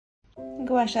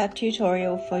guasha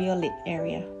tutorial for your lip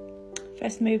area.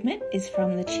 First movement is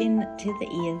from the chin to the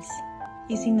ears.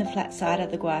 Using the flat side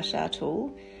of the guasha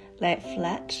tool, lay it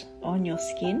flat on your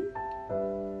skin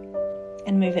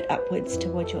and move it upwards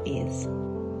towards your ears.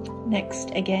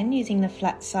 Next, again using the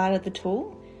flat side of the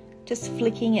tool, just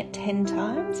flicking it 10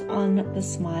 times on the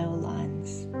smile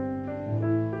lines.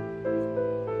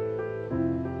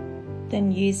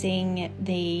 Then using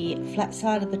the flat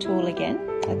side of the tool again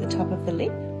at the top of the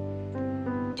lip,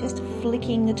 just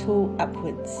flicking the tool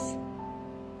upwards.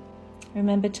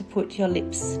 Remember to put your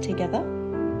lips together.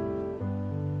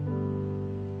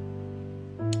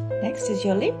 Next is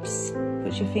your lips.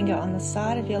 Put your finger on the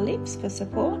side of your lips for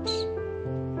support.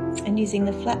 And using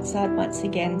the flat side once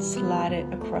again, slide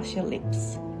it across your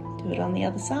lips. Do it on the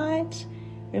other side.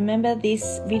 Remember,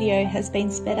 this video has been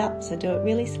sped up, so do it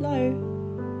really slow.